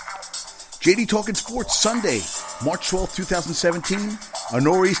JD Talking Sports, Sunday, March 12th, 2017. A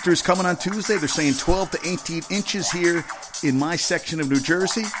nor'easter is coming on Tuesday. They're saying 12 to 18 inches here in my section of New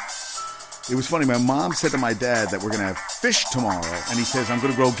Jersey. It was funny. My mom said to my dad that we're going to have fish tomorrow, and he says, I'm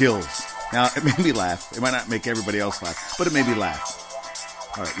going to grow gills. Now, it made me laugh. It might not make everybody else laugh, but it made me laugh.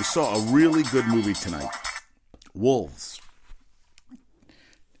 All right, we saw a really good movie tonight, Wolves.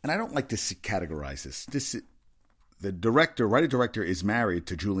 And I don't like to categorize this. The writer-director is married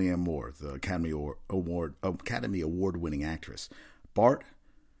to Julianne Moore, the Academy Award-winning actress. Bart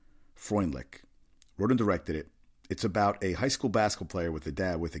Freundlich wrote and directed it. It's about a high school basketball player with a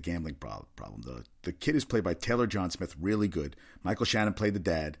dad with a gambling problem. The kid is played by Taylor John Smith, really good. Michael Shannon played the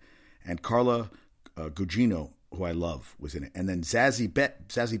dad, and Carla Gugino, who I love, was in it. And then Zazie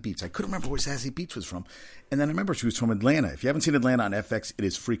Beetz. I couldn't remember where Zazie Beetz was from. And then I remember she was from Atlanta. If you haven't seen Atlanta on FX, it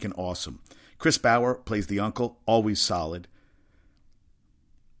is freaking awesome. Chris Bauer plays the uncle, always solid.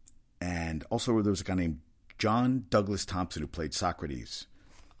 And also there was a guy named John Douglas Thompson who played Socrates,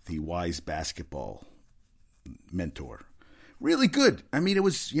 the wise basketball mentor. Really good. I mean, it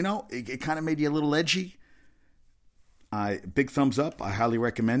was, it kind of made you a little edgy. Big thumbs up. I highly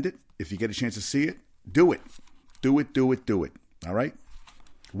recommend it. If you get a chance to see it, do it. Do it. All right?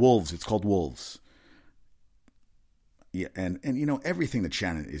 Wolves. It's called Wolves. Yeah, and everything that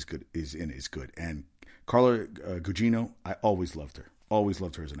Shannon is good. And Carla Gugino, I always loved her. Always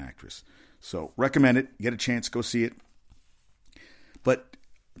loved her as an actress. So recommend it. Get a chance, go see it. But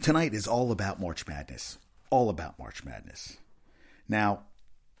tonight is all about March Madness. All about March Madness. Now,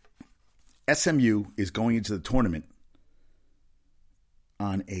 SMU is going into the tournament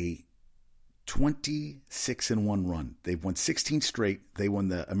on a 26-1 run. They've won 16 straight. They won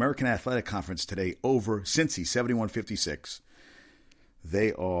the American Athletic Conference today over Cincy, 71-56.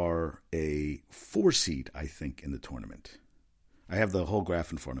 They are a 4 seed, I think, in the tournament. I have the whole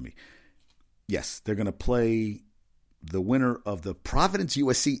graph in front of me. Yes, they're going to play the winner of the Providence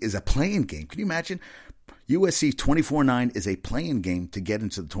USC is a play-in game. Can you imagine? USC 24-9 is a play-in game to get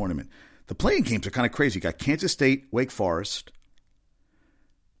into the tournament. The play-in games are kind of crazy. You got Kansas State, Wake Forest,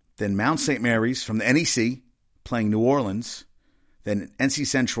 then Mount St. Mary's from the NEC playing New Orleans, then NC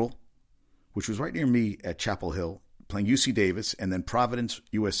Central, which was right near me at Chapel Hill, playing UC Davis, and then Providence,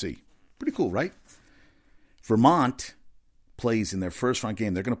 USC. Pretty cool, right? Vermont plays in their first round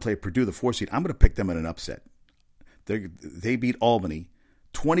game. They're going to play Purdue, the 4 seed. I'm going to pick them in an upset. They beat Albany,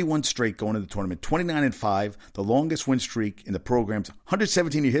 21 straight going into the tournament, 29-5, the longest win streak in the program's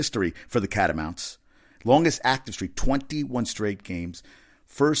 117-year history for the Catamounts. Longest active streak, 21 straight games.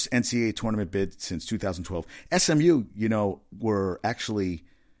 First NCAA tournament bid since 2012. SMU, were actually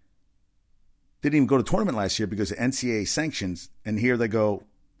didn't even go to tournament last year because of NCAA sanctions, and here they go.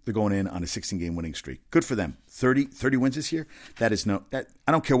 They're going in on a 16-game winning streak. Good for them. 30 wins this year. That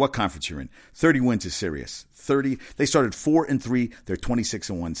I don't care what conference you're in. 30 wins is serious. 30. They started 4-3. They're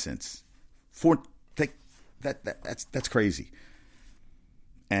 26-1 since. That's crazy.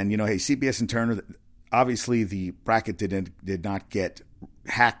 And hey, CBS and Turner. Obviously, the bracket did not get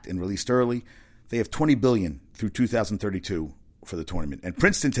hacked and released early. They have $20 billion through 2032 for the tournament. And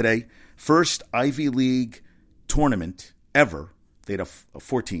Princeton today, first Ivy League tournament ever. They had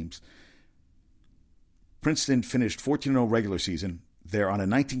 4 teams. Princeton finished 14-0 regular season. They're on a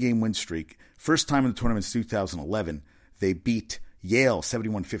 19-game win streak. First time in the tournament since 2011. They beat Yale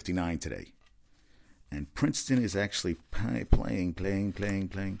 71-59 today. And Princeton is actually playing. I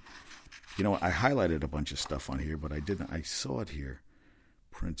highlighted a bunch of stuff on here, but I didn't. I saw it here.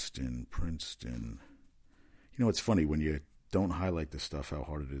 Princeton. It's funny when you don't highlight the stuff, how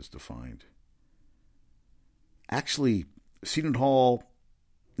hard it is to find. Actually, Seton Hall,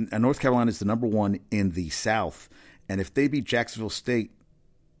 North Carolina is the number 1 in the South. And if they beat Jacksonville State,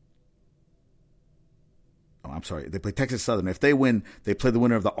 they play Texas Southern. If they win, they play the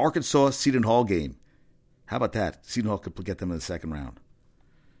winner of the Arkansas-Seton Hall game. How about that? Seton Hall could get them in the second round.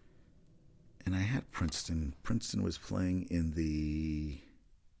 And I had Princeton. Princeton was playing in the...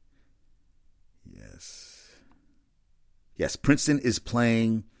 Yes, Princeton is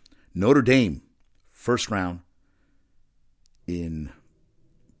playing Notre Dame, first round, in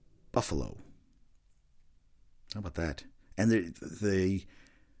Buffalo. How about that? And the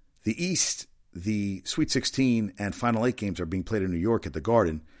East, the Sweet 16 and Final 8 games are being played in New York at the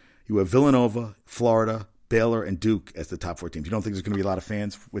Garden. You have Villanova, Florida, Baylor, and Duke as the top 4 teams. You don't think there's going to be a lot of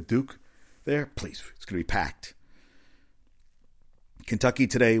fans with Duke there? Please, it's going to be packed. Kentucky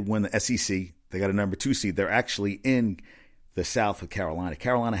today won the SEC. They got a number 2 seed. They're actually in the South with Carolina.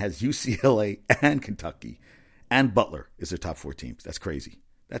 Carolina has UCLA and Kentucky, and Butler is their top 4 teams. That's crazy.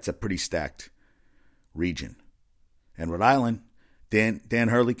 That's a pretty stacked region. And Rhode Island, Dan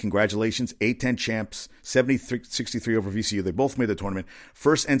Hurley, congratulations. A-10 champs, 73-63 over VCU. They both made the tournament.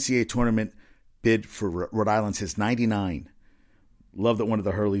 First NCAA tournament bid for Rhode Island since 99. Love that one of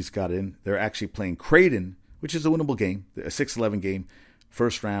the Hurleys got in. They're actually playing Creighton, which is a winnable game, a 6-11 game,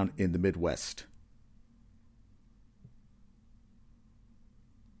 first round in the Midwest.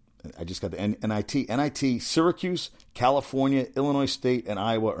 I just got the NIT. NIT, Syracuse, California, Illinois State, and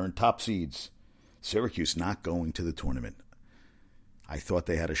Iowa earned top seeds. Syracuse not going to the tournament. I thought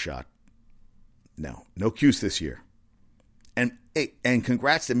they had a shot. No Cuse this year. And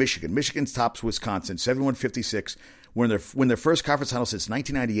congrats to Michigan. Michigan's tops Wisconsin, 71-56. Win their first conference title since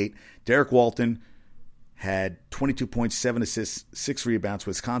 1998. Derek Walton had 22 points, 7 assists, 6 rebounds.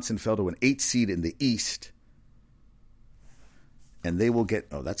 Wisconsin fell to an 8 seed in the East. And they will get,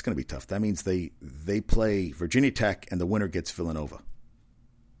 that's going to be tough. That means they play Virginia Tech, and the winner gets Villanova.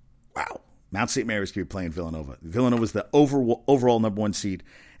 Wow. Mount St. Mary's could be playing Villanova. Villanova was the overall number 1 seed,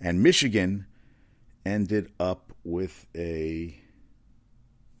 and Michigan ended up with I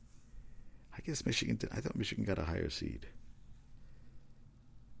thought Michigan got a higher seed.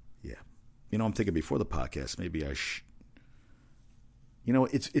 Yeah. I'm thinking before the podcast, maybe I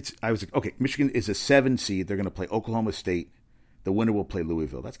I was like, okay, Michigan is a 7 seed. They're going to play Oklahoma State. The winner will play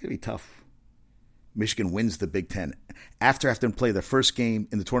Louisville. That's going to be tough. Michigan wins the Big Ten after having to play their first game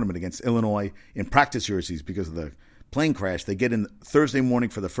in the tournament against Illinois in practice jerseys because of the plane crash. They get in Thursday morning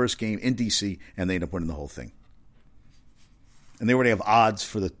for the first game in D.C., and they end up winning the whole thing. And they already have odds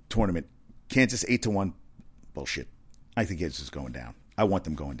for the tournament. Kansas 8-1. Bullshit. I think Kansas is going down. I want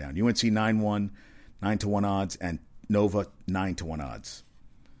them going down. UNC 9-1, 9-1 odds, and Nova 9-1 odds.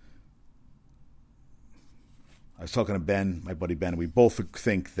 I was talking to Ben, my buddy Ben, and we both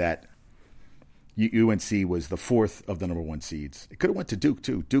think that UNC was the 4th of the number 1 seeds. It could have went to Duke,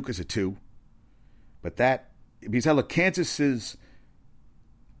 too. Duke is a 2. But because I look, Kansas is,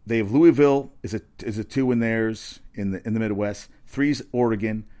 they have Louisville is a 2 in theirs in the Midwest. 3's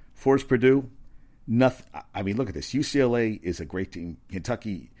Oregon. 4's Purdue. Nothing. I mean, look at this. UCLA is a great team.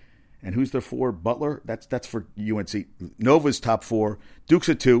 Kentucky, and who's their 4? Butler. That's for UNC. Nova's top 4. Duke's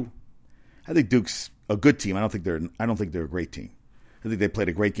a 2. I think Duke's a good team. I don't think they're a great team. I think they played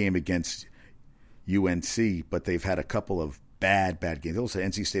a great game against UNC, but they've had a couple of bad games. They also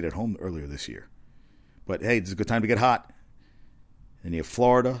had NC State at home earlier this year. But hey, it's a good time to get hot. And you have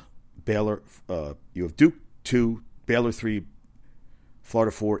Florida, Baylor. You have Duke 2, Baylor 3,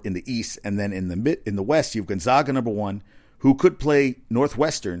 Florida 4 in the East, and then in the West you have Gonzaga number 1, who could play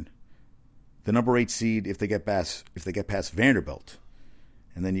Northwestern, the number 8 seed if they get past Vanderbilt,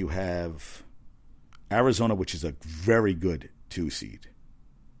 and then you have Arizona, which is a very good 2 seed.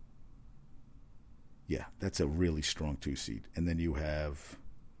 Yeah, that's a really strong 2 seed. And then you have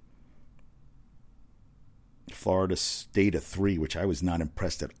Florida State a 3, which I was not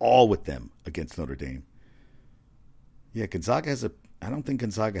impressed at all with them against Notre Dame. Yeah, I don't think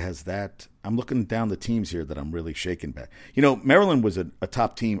Gonzaga has that. I'm looking down the teams here that I'm really shaken by. Maryland was a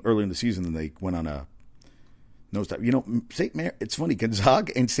top team early in the season, and they went on a nosedive. It's funny,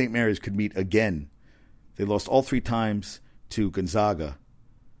 Gonzaga and St. Mary's could meet again. They lost all 3 times to Gonzaga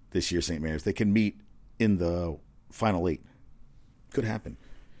this year, St. Mary's. They can meet in the Final 8. Could happen.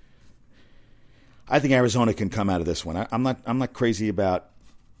 I think Arizona can come out of this one. I'm not crazy about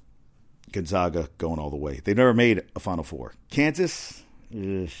Gonzaga going all the way. They've never made a Final 4. Kansas,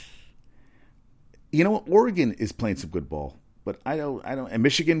 you know what? Oregon is playing some good ball, but I don't. And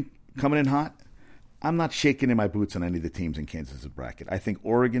Michigan coming in hot. I'm not shaking in my boots on any of the teams in Kansas' bracket. I think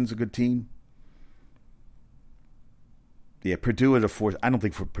Oregon's a good team. Yeah, Purdue at a 4th. I don't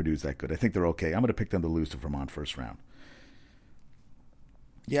think Purdue's that good. I think they're okay. I'm going to pick them to lose to Vermont first round.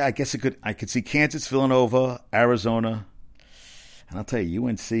 Yeah, I guess I could see Kansas, Villanova, Arizona, and I'll tell you,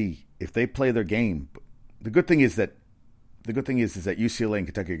 UNC, if they play their game, the good thing is that UCLA and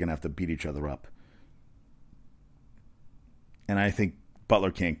Kentucky are going to have to beat each other up, and I think Butler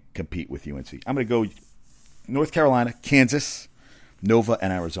can't compete with UNC. I'm going to go North Carolina, Kansas, Nova,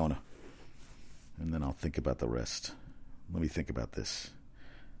 and Arizona, and then I'll think about the rest. Let me think about this.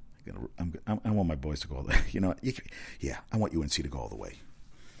 I want my boys to go all the way. I want UNC to go all the way.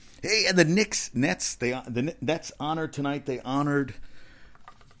 Hey, and the Nets, the Nets honored tonight. They honored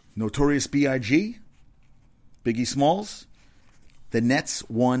Notorious B.I.G., Biggie Smalls. The Nets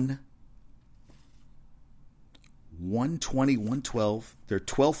won 120-112. Their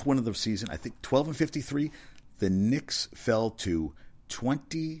 12th win of the season. I think 12-53. The Knicks fell to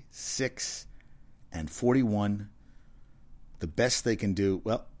 26-41. The best they can do,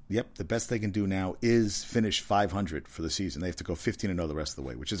 the best they can do now is finish 500 for the season. They have to go 15-0 the rest of the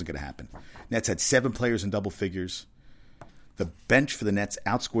way, which isn't going to happen. Nets had 7 players in double figures. The bench for the Nets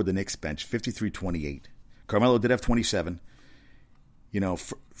outscored the Knicks bench 53-28. Carmelo did have 27.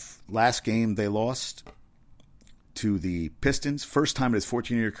 Last game they lost to the Pistons. First time in his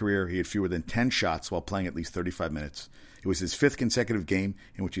 14-year career he had fewer than 10 shots while playing at least 35 minutes. It was his fifth consecutive game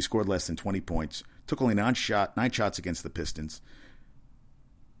in which he scored less than 20 points. Took only 9 shots against the Pistons.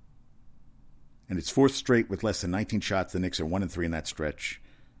 And it's fourth straight with less than 19 shots. The Knicks are 1-3 in that stretch.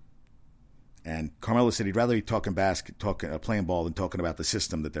 And Carmelo said he'd rather be playing ball than talking about the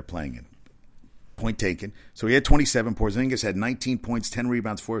system that they're playing in. Point taken. So he had 27. Porzingis had 19 points, 10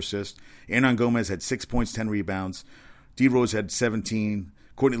 rebounds, 4 assists. Hernan Gomez had 6 points, 10 rebounds. D. Rose had 17.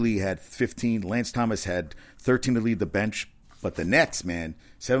 Courtney Lee had 15. Lance Thomas had 13 to lead the bench. But the Nets, man,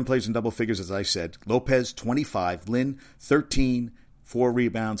 7 players in double figures, as I said. Lopez, 25. Lynn, 13. 4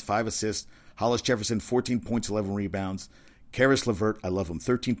 rebounds, 5 assists. Hollis Jefferson, 14 points, 11 rebounds. Karis LeVert, I love him,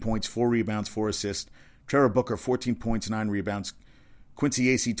 13 points, 4 rebounds, 4 assists. Trevor Booker, 14 points, 9 rebounds. Quincy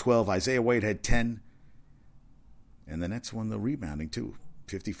AC, 12. Isaiah Wade had 10. And the Nets won the rebounding, too,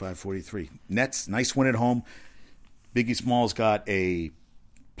 55-43. Nets, nice win at home. Biggie Smalls got a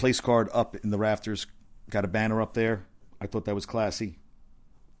place card up in the rafters, got a banner up there. I thought that was classy.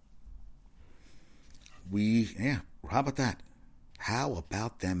 How about that? How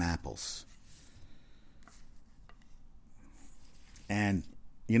about them apples? And,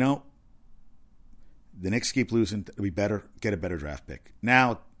 the Knicks keep losing. We better get a better draft pick.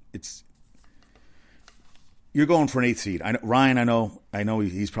 Now, you're going for an 8th seed. Ryan, I know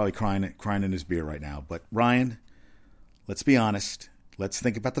he's probably crying in his beer right now. But, Ryan, let's be honest. Let's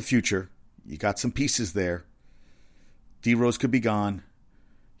think about the future. You got some pieces there. D. Rose could be gone.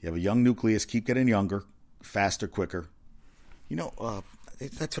 You have a young nucleus. Keep getting younger, faster, quicker. That's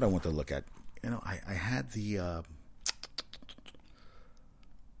what I want to look at. I had the...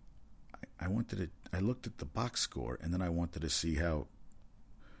 I looked at the box score, and then I wanted to see how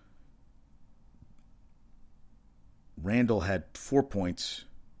Randall had 4 points.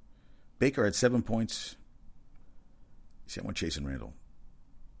 Baker had 7 points. See, I went chasing Randall.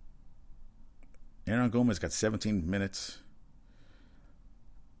 Hernan Gomez got 17 minutes.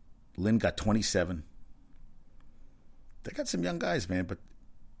 Lynn got 27. They got some young guys, man, but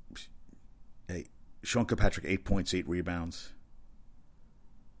hey, Sean Kirkpatrick, 8 points, 8 rebounds.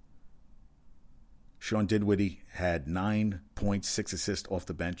 Sean Dinwiddie had 9 points, 6 assists off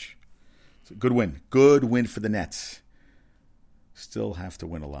the bench. So good win. Good win for the Nets. Still have to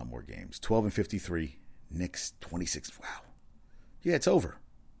win a lot more games. 12-53. Knicks 26. Wow. Yeah, it's over.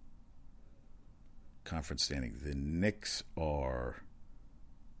 Conference standing. The Knicks are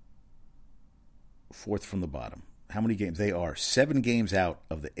 4th from the bottom. How many games? They are 7 games out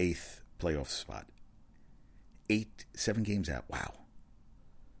of the 8th playoff spot. 7 games out. Wow.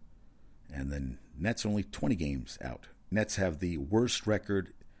 And then Nets are only 20 games out. Nets have the worst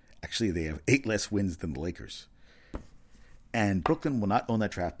record. Actually, they have 8 less wins than the Lakers. And Brooklyn will not own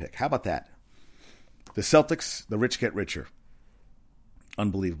that draft pick. How about that? The Celtics, the rich get richer.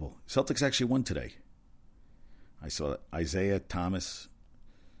 Unbelievable. Celtics actually won today. I saw that. Isaiah Thomas,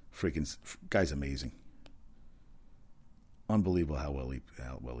 freaking guy's amazing. Unbelievable how well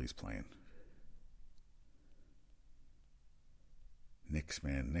he's playing. Knicks,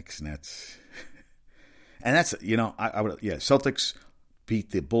 man. Knicks, Nets. And that's, Celtics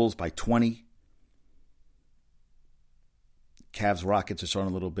beat the Bulls by 20. Cavs, Rockets are starting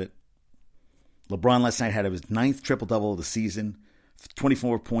a little bit. LeBron last night had his 9th triple-double of the season.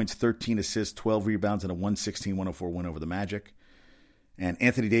 24 points, 13 assists, 12 rebounds, and a 116-104 win over the Magic. And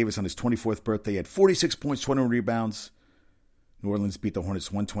Anthony Davis on his 24th birthday had 46 points, 21 rebounds. New Orleans beat the Hornets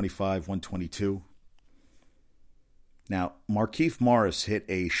 125-122. Now, Markieff Morris hit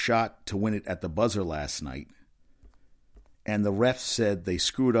a shot to win it at the buzzer last night. And the refs said they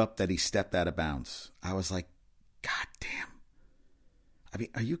screwed up, that he stepped out of bounds. I was like, God damn. I mean,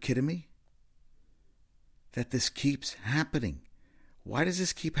 are you kidding me? That this keeps happening. Why does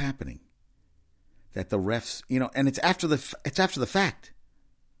this keep happening? That the refs, and it's after the fact.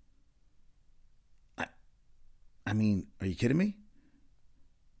 I mean, are you kidding me?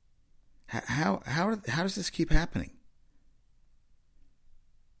 How does this keep happening?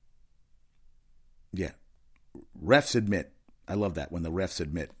 Yeah. Refs admit. I love that when the refs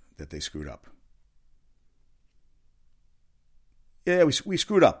admit that they screwed up. Yeah, we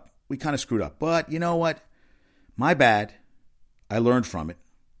screwed up. We kind of screwed up. But you know what? My bad. I learned from it.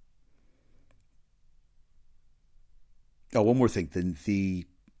 Oh, one more thing. The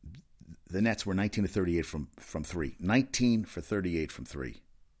Nets were 19 to 38 from 3. 19 for 38 from 3.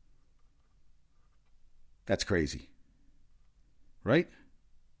 That's crazy. Right?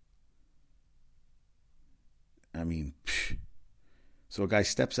 I mean, So a guy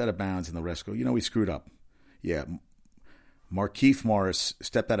steps out of bounds and the refs go, he screwed up. Yeah, Markieff Morris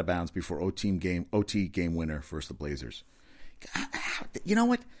stepped out of bounds before OT game winner versus the Blazers. You know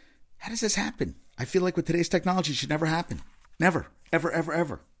what? How does this happen? I feel like with today's technology, it should never happen. Never. Ever, ever,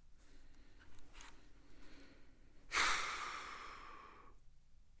 ever.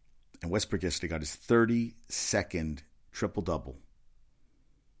 And Westbrook yesterday got his 32nd triple-double.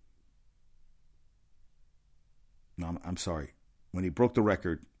 No, I'm sorry. When he broke the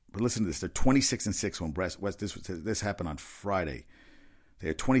record, but listen to this, they're 26-6 when this happened on Friday. They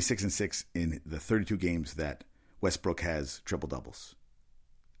are 26-6 in the 32 games that Westbrook has triple-doubles.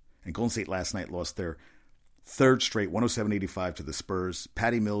 And Golden State last night lost their third straight, 107-85 to the Spurs.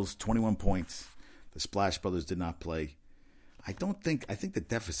 Patty Mills, 21 points. The Splash Brothers did not play. I think the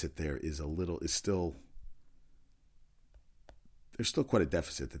deficit there is still, there's still quite a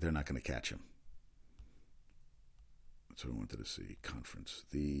deficit that they're not going to catch him. That's what I wanted to see. Conference.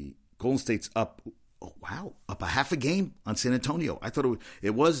 The Golden State's up a half a game on San Antonio. I thought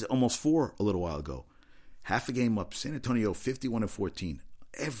it was almost 4 a little while ago. Half a game up. San Antonio 51-14.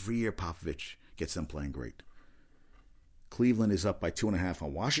 Every year Popovich gets them playing great. Cleveland is up by 2.5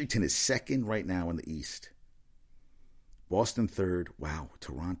 on Washington is second right now in the East. Boston third. Wow,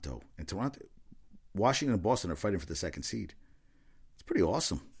 Toronto. Washington and Boston are fighting for the second seed. It's pretty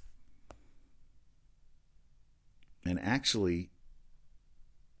awesome. And actually,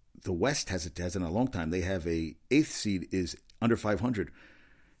 the West has in a long time. They have a 8th seed is under 500.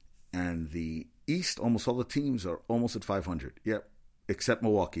 And the East, almost all the teams are almost at 500. Yep, except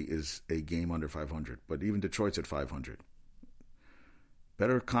Milwaukee is a game under 500. But even Detroit's at 500.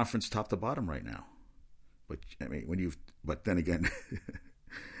 Better conference top to bottom right now. But I mean, but then again,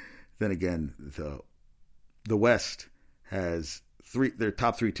 the West has their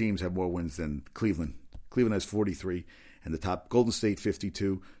top 3 teams have more wins than Cleveland. Cleveland has 43, and the top Golden State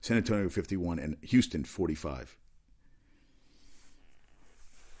 52, San Antonio 51, and Houston 45.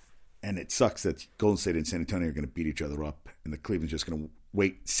 And it sucks that Golden State and San Antonio are going to beat each other up, and the Cleveland's just going to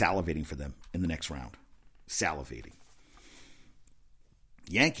wait, salivating for them in the next round. Salivating.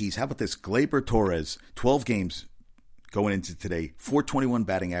 Yankees, how about this? Gleyber Torres, 12 games going into today, 421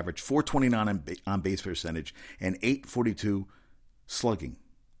 batting average, 429 on base percentage, and 842 slugging.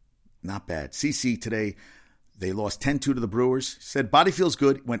 Not bad. CC today, they lost 10-2 to the Brewers. Said body feels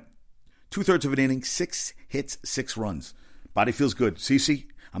good. Went 2/3 of an inning, 6 hits, 6 runs. Body feels good. CC,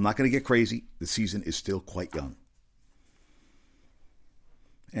 I'm not going to get crazy. The season is still quite young.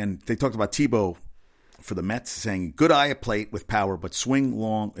 And they talked about Tebow for the Mets, saying good eye at plate with power, but swing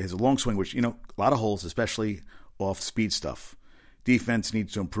long. Has a long swing, which, a lot of holes, especially off speed stuff. Defense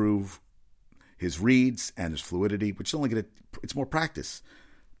needs to improve his reads and his fluidity, which is only it's more practice.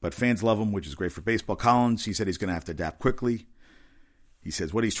 But fans love him, which is great for baseball. Collins, he said he's going to have to adapt quickly. He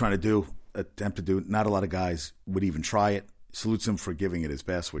says what he's trying to attempt to do, not a lot of guys would even try it. Salutes him for giving it his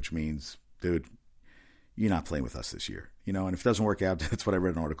best, which means, dude, you're not playing with us this year. And if it doesn't work out, that's what I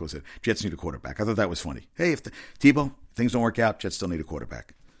read in an article that said, Jets need a quarterback. I thought that was funny. Hey, if Tebow, things don't work out, Jets still need a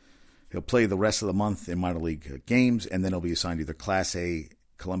quarterback. He'll play the rest of the month in minor league games, and then he'll be assigned either Class A,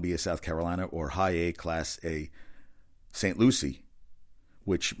 Columbia, South Carolina, or High A, Class A, St. Lucie,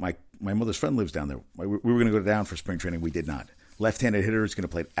 which my mother's friend lives down there. We were going to go down for spring training. We did not. Left-handed hitter is going to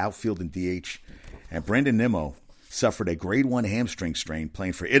play outfield and DH. And Brandon Nimmo suffered a grade 1 hamstring strain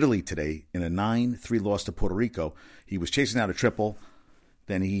playing for Italy today in a 9-3 loss to Puerto Rico. He was chasing out a triple.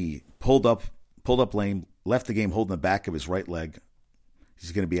 Then he pulled up lame, left the game holding the back of his right leg.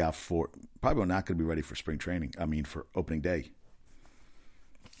 He's going to be out probably not going to be ready for spring training. For opening day.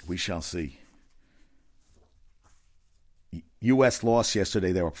 We shall see. U.S. lost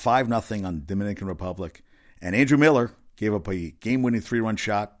yesterday. They were up 5-0 on the Dominican Republic. And Andrew Miller gave up a game-winning 3-run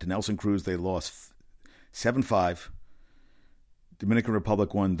shot to Nelson Cruz. They lost 7-5. Dominican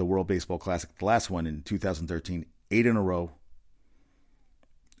Republic won the World Baseball Classic, the last one in 2013, 8 in a row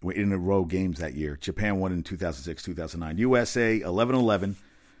games that year. Japan won in 2006, 2009. USA 11-11.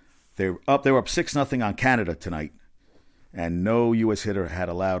 They were up 6-0 on Canada tonight, and no U.S. hitter had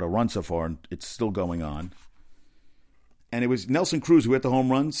allowed a run so far, and it's still going on. And it was Nelson Cruz who hit the home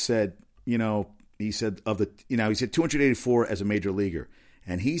run. Said, he said 284 as a major leaguer,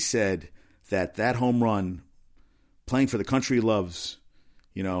 and he said that home run, playing for the country he loves,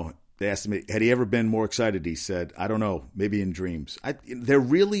 they asked him, had he ever been more excited? He said, I don't know, maybe in dreams.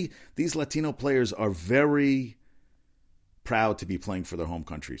 These Latino players are very proud to be playing for their home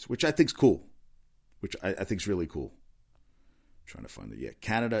countries, which I think is cool, which I think is really cool. I'm trying to find it. Yeah,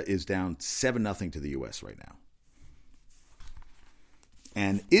 Canada is down 7-0 to the U.S. right now.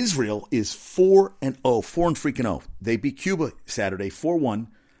 And Israel is 4-0, 4-0. They beat Cuba Saturday, 4-1.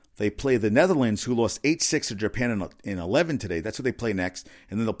 They play the Netherlands, who lost 8-6 to Japan in 11 today. That's what they play next.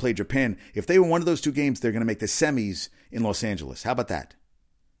 And then they'll play Japan. If they win one of those two games, they're going to make the semis in Los Angeles. How about that?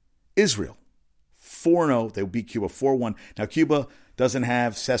 Israel, 4-0. They beat Cuba 4-1. Now, Cuba doesn't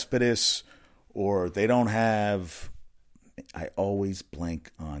have Cespedes, or they don't have... I always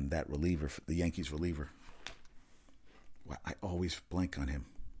blank on that reliever, the Yankees reliever. I always blank on him.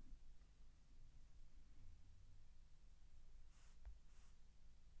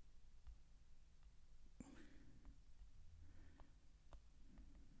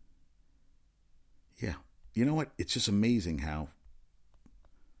 Yeah. You know what? It's just amazing how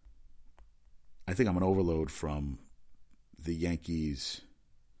I think I'm an overload from the Yankees.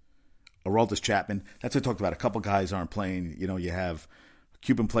 Aroldis Chapman. That's what I talked about. A couple guys aren't playing. You know, you have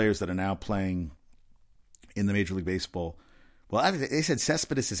Cuban players that are now playing in the Major League Baseball. Well, they said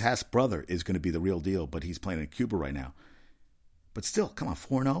Cespedes' half-brother is going to be the real deal, but he's playing in Cuba right now. But still, come on,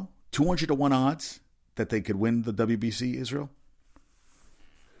 4-0? 200-1 odds that they could win the WBC, Israel?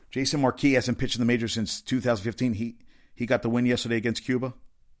 Jason Marquis hasn't pitched in the majors since 2015. He got the win yesterday against Cuba.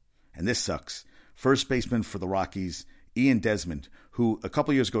 And this sucks. First baseman for the Rockies, Ian Desmond, who a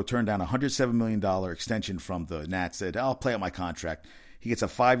couple years ago turned down a $107 million extension from the Nats, said, I'll play out my contract. He gets a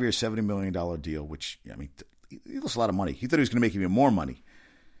 5-year, $70 million deal, which, I mean, he lost a lot of money. He thought he was going to make even more money.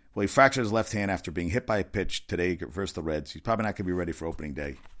 Well, he fractured his left hand after being hit by a pitch today versus the Reds. He's probably not going to be ready for opening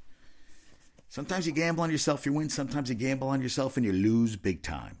day. Sometimes you gamble on yourself, you win. Sometimes you gamble on yourself and you lose big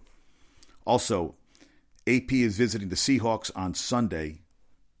time. Also, AP is visiting the Seahawks on Sunday.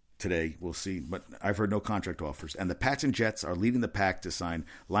 Today, we'll see, but I've heard no contract offers. And the Pats and Jets are leading the pack to sign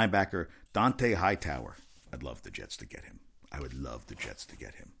linebacker Dante Hightower. I'd love the Jets to get him. I would love the Jets to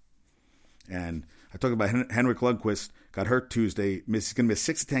get him. And I talked about Henrik Lundqvist, got hurt Tuesday. He's going to miss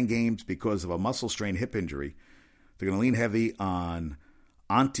 6 to 10 games because of a muscle strain hip injury. They're going to lean heavy on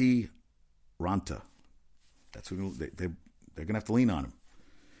Antti Ranta. That's who they're going to have to lean on him.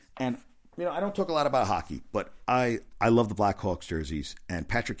 And you know, I don't talk a lot about hockey, but I love the Blackhawks jerseys, and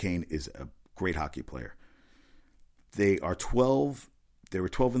Patrick Kane is a great hockey player. They are 12. They were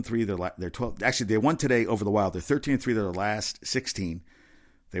 12-3. They're 12. Actually, they won today over the Wild. They're 13-3. They're the last 16.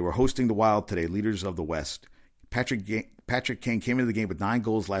 They were hosting the Wild today, leaders of the West. Patrick Kane came into the game with 9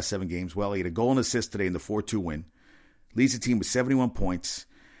 goals last 7 games. Well, he had a goal and assist today in the 4-2 win. Leads the team with 71 points.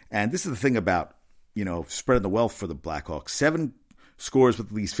 And this is the thing about, you know, spreading the wealth for the Blackhawks. 7 scores with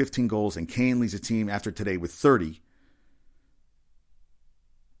at least 15 goals, and Kane leads the team after today with 30.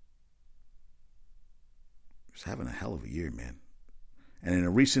 He's having a hell of a year, man. And in a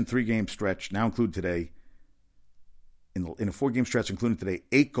recent 3-game stretch, now include today, in a 4-game stretch, including today,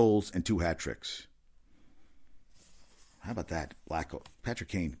 8 goals and 2 hat tricks. How about that, Patrick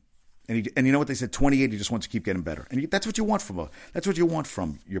Kane? And you know what they said? 28. He just wants to keep getting better, and that's what you want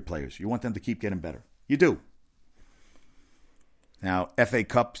from your players. You want them to keep getting better. You do. Now, FA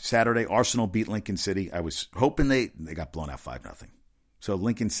Cup Saturday, Arsenal beat Lincoln City. I was hoping they got blown out 5-0. So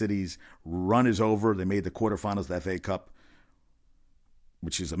Lincoln City's run is over. They made the quarterfinals of the FA Cup,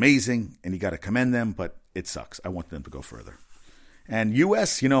 which is amazing, and you got to commend them, but it sucks. I want them to go further. And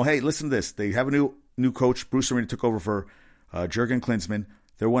U.S., you know, hey, listen to this. They have a new coach. Bruce Arena took over for Jurgen Klinsmann.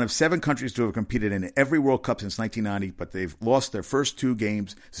 They're one of 7 countries to have competed in every World Cup since 1990, but they've lost their first 2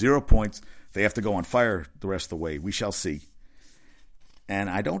 games, 0 points. They have to go on fire the rest of the way. We shall see. And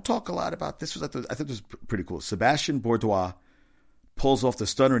I don't talk a lot about this. I thought this was pretty cool. Sebastian Bourdais pulls off the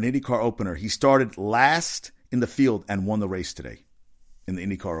stunner in IndyCar opener. He started last in the field and won the race today in the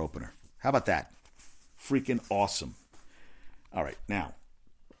IndyCar opener. How about that? Freaking awesome. All right, now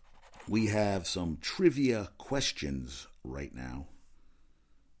we have some trivia questions right now.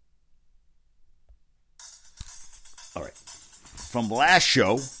 All right. From last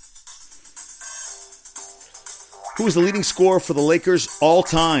show, who was the leading scorer for the Lakers all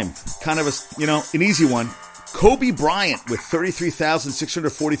time? Kind of an easy one. Kobe Bryant with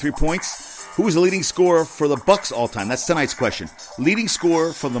 33,643 points. Who was the leading scorer for the Bucks all time? That's tonight's question. Leading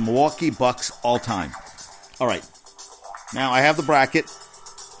scorer for the Milwaukee Bucks all time. All right. Now I have the bracket.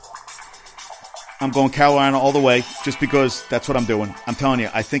 I'm going Carolina all the way just because that's what I'm doing. I'm telling you,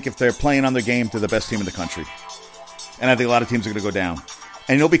 I think if they're playing on their game, they're the best team in the country. And I think a lot of teams are going to go down.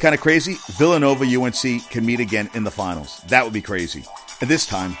 And it'll be kind of crazy. Villanova, UNC can meet again in the finals. That would be crazy. And this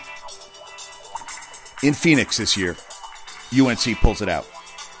time, in Phoenix this year, UNC pulls it out.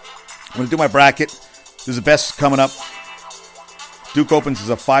 I'm going to do my bracket. This is the best coming up. Duke opens as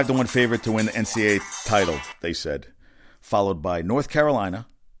a 5-1 favorite to win the NCAA title, they said. Followed by North Carolina,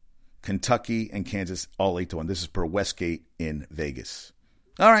 Kentucky, and Kansas, all 8-1. This is per Westgate in Vegas.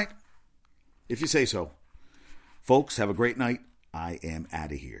 All right. If you say so. Folks, have a great night. I am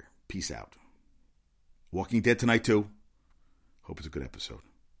out of here. Peace out. Walking Dead tonight, too. Hope it's a good episode.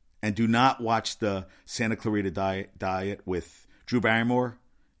 And do not watch the Santa Clarita Diet with Drew Barrymore.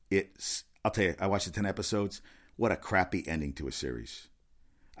 I'll tell you, I watched the 10 episodes. What a crappy ending to a series.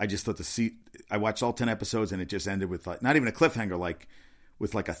 I just thought I watched all 10 episodes and it just ended with not even a cliffhanger,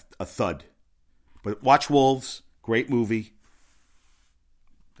 with a thud. But watch Wolves. Great movie.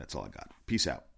 That's all I got. Peace out.